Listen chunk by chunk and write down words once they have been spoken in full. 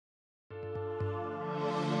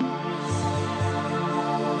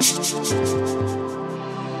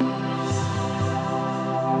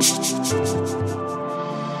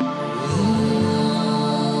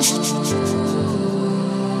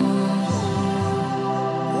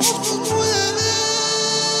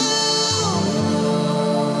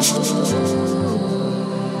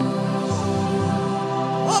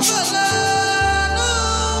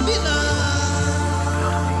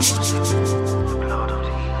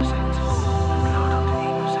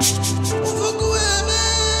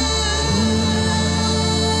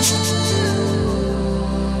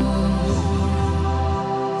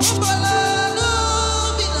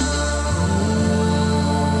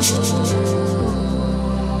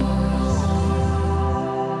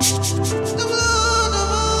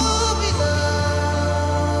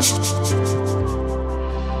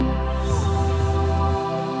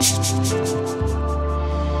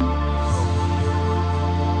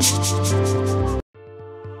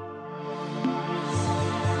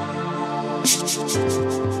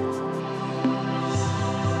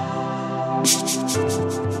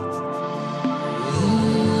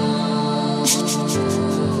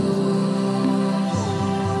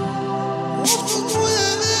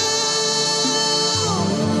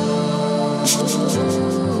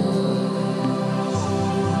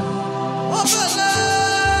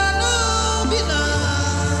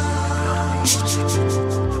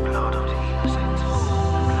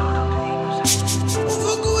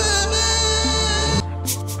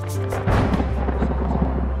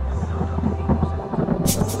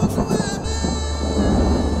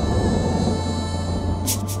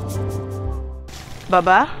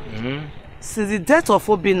Baba, since the death of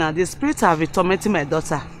Obinna, the spirits have been tormenting my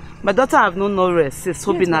daughter. My daughter have known no rest since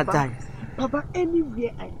Obinna died. Baba,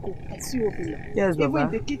 anywhere I go, I see Obinna. Yes, Baba. Even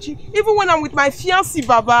in the kitchen, even when I'm with my fiancé,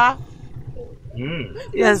 Baba.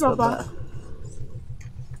 Yes, Baba.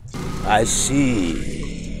 I see.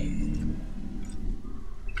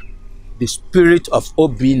 The spirit of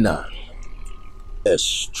Obinna is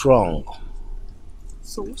strong.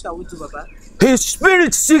 So what shall we do, Baba? His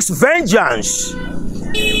spirit seeks vengeance.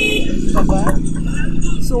 Baba,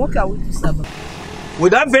 so what can we do, sir, Baba?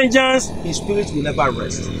 Without vengeance, his spirit will never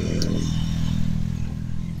rest.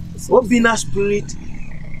 Obinna's spirit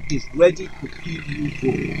is ready to kill you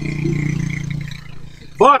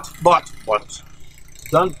both. But,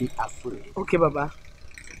 don't be afraid. Okay, Baba.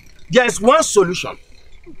 There's one solution.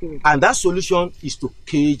 Okay. And that solution is to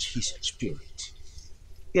cage his spirit.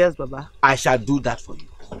 Yes, Baba. I shall do that for you.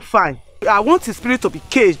 Fine. I want his spirit to be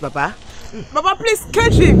caged, Baba. Baba, please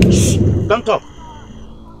cage him. Shh! Don't talk.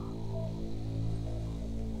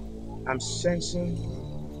 I'm sensing.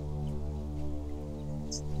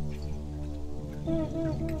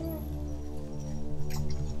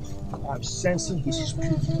 I'm sensing his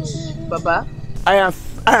spirit. Baba? I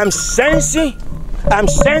am sensing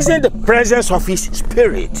the presence of his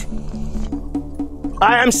spirit.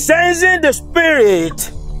 I am sensing the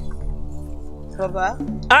spirit. Baba?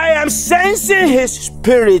 I am sensing his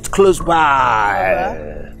spirit close by.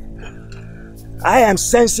 Baba? I am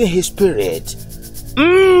sensing his spirit.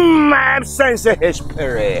 I am sensing his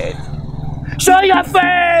spirit. Show your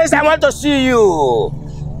face. I want to see you.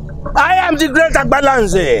 I am the great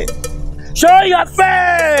Agbalanze. Show your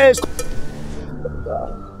face.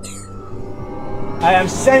 I am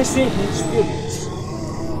sensing his spirit.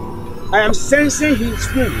 I am sensing his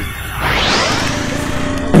spirit.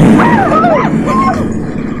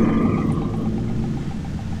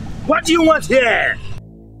 What do you want here?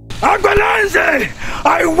 Agbalanze!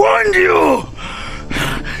 I warned you!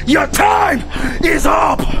 Your time is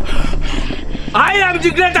up! I am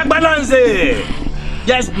the great Agbalanze!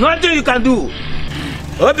 There's nothing you can do.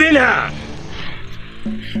 Obinna!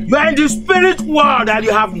 You are in the spirit world and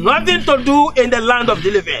you have nothing to do in the land of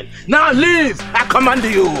the living. Now leave! I command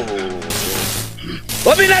you!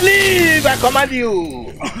 Obinna, leave! I command you!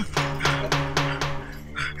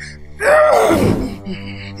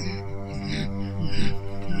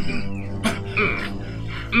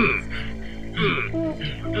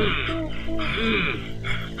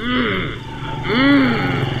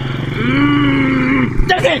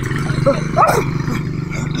 Take it!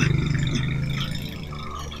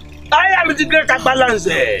 I am the great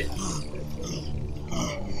Agbalanze.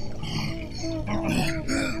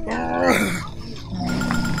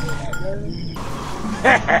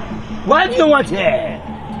 What do you want here?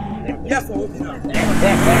 Yes,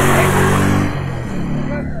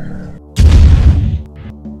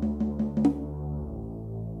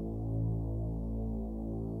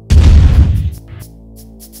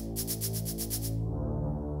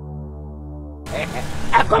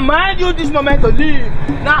 I command you this moment to leave.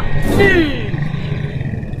 Now, leave!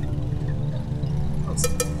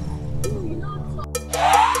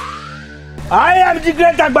 I am the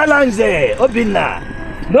great Agbalanze, Obinna.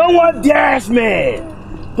 No one dares me.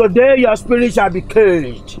 Today your spirit shall be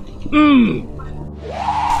caged.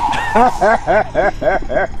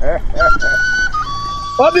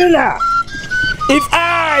 Obinna, if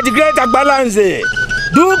I, the great Agbalanze,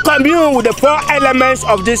 do commune with the four elements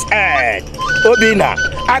of this earth, Obinna,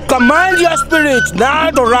 I command your spirit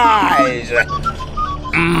now to rise.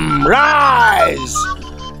 Rise!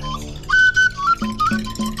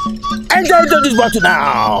 Enter into this bottle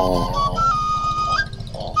now.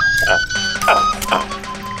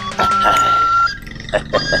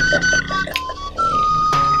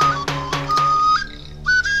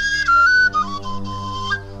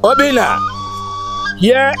 Obinna,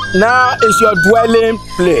 here now is your dwelling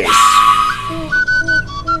place.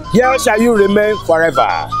 Here shall you remain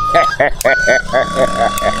forever.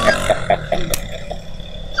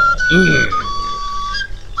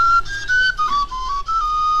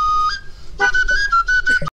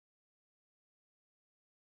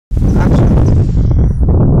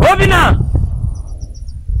 Obinna!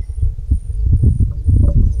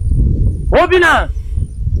 Obinna!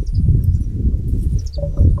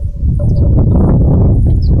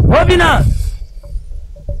 Obinna!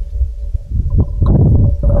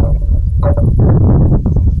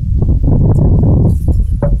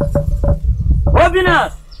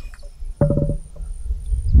 Obinna!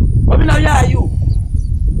 Obinna, where are you?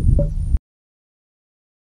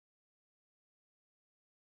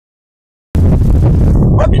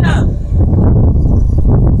 Obinna!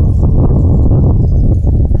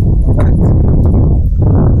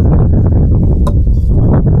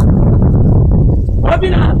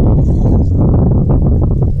 Obinna!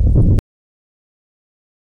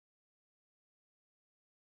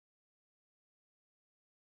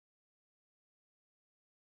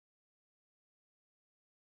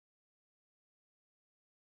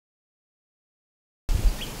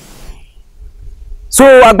 So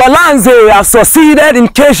Agbalanze have succeeded in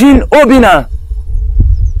caging Obinna.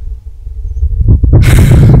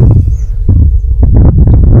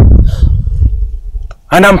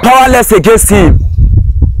 And I'm powerless against him.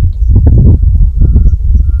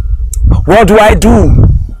 What do I do?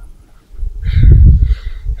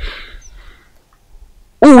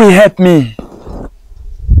 Who will help me?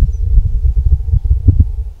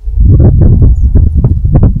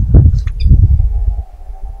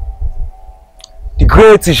 The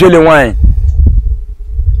great Ijele wine.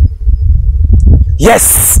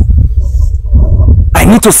 Yes! I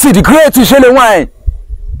need to see the great Ijele wine.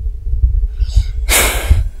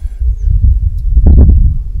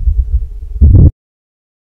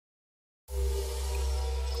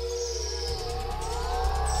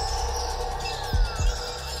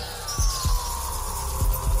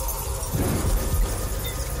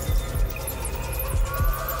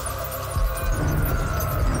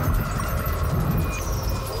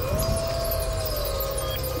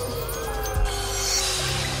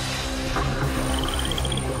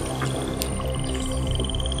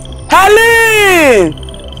 Helen!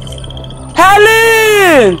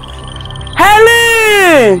 Helen!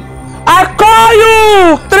 Helen! I call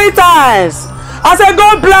you 3 times. I said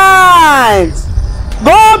go blind!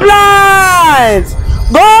 Go blind!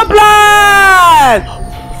 Go blind!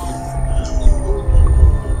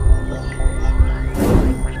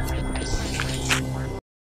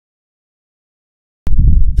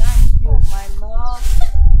 Thank you, my Lord,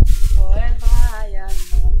 forever I am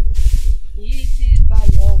known. It is by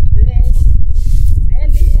your grace.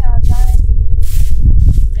 Many are died,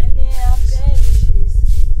 many are perishes.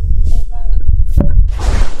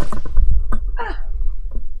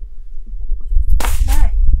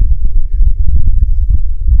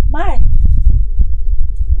 My.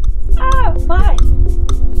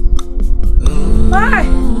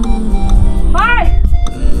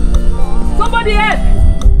 Somebody help!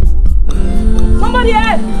 Somebody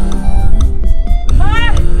help!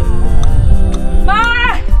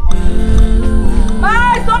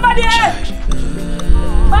 Somebody help!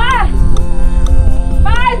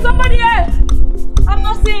 Somebody help! I'm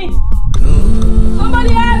not seeing.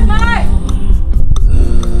 Somebody help!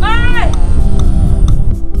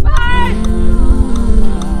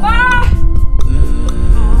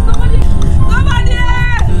 Somebody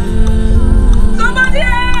help! Somebody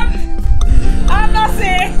help! I'm not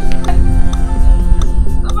seeing.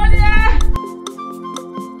 Somebody help!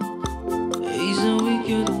 He's a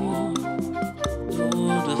wicked one, the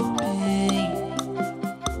world of pain,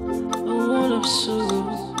 a world of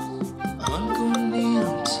sorrow, agony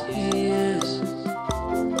and tears.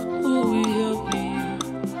 Who will help me?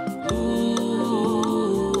 Oh.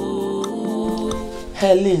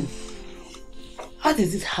 Helen, how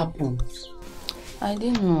did it happen? I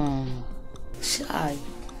didn't know. Shy.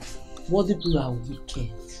 What people are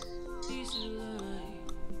wicked.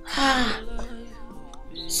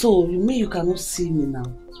 So, you mean you cannot see me now?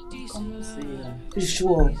 I cannot see you. You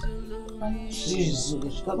sure? Jesus,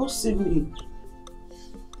 you cannot see me.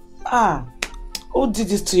 Who did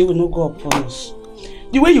this to you will not go unpunished.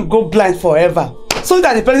 The way you go blind forever, so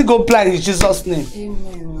that the person go blind in Jesus' name.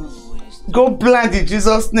 Amen. Go blind in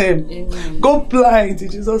Jesus' name. Amen. Go blind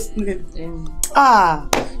in Jesus' name. Amen.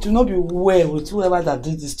 Do not be well with whoever that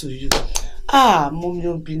did this to you. Mommy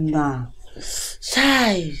Obinna.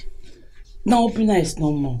 Shy. Now Obinna is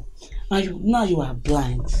no more. Now you are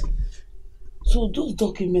blind. So those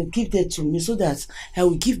documents, give that to me so that I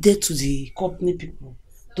will give that to the company people.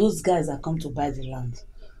 Those guys that come to buy the land.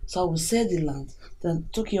 So I will sell the land, then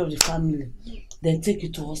take care of the family, then take you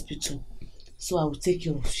to hospital. So I will take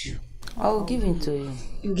care of you. I will give it to you.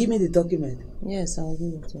 You give me the document? Yes, I will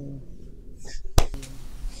give it to you.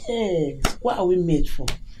 Hey, what are we made for?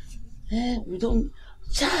 We don't...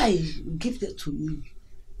 Chai, give that to me.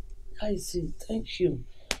 I see, thank you.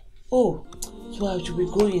 Oh, so I should be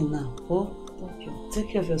going now. Oh, thank you. Take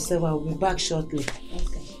care of yourself. I will be back shortly.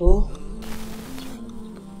 Okay. Oh.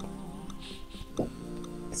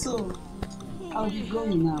 So, I'll be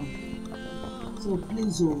going now. So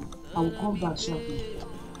please, I will come back shortly.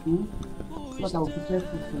 But I will prepare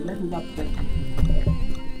food for you. Let me not prepare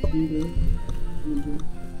food.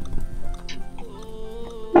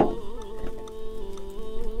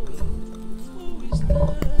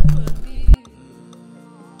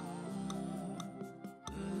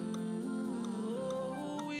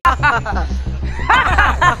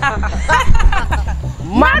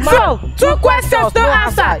 Maxwell, 2 questions, no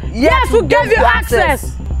answer. Yes, we gave you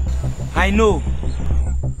access. I know,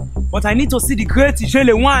 but I need to see the great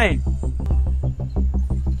Ijele wine.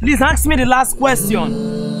 Please ask me the last question.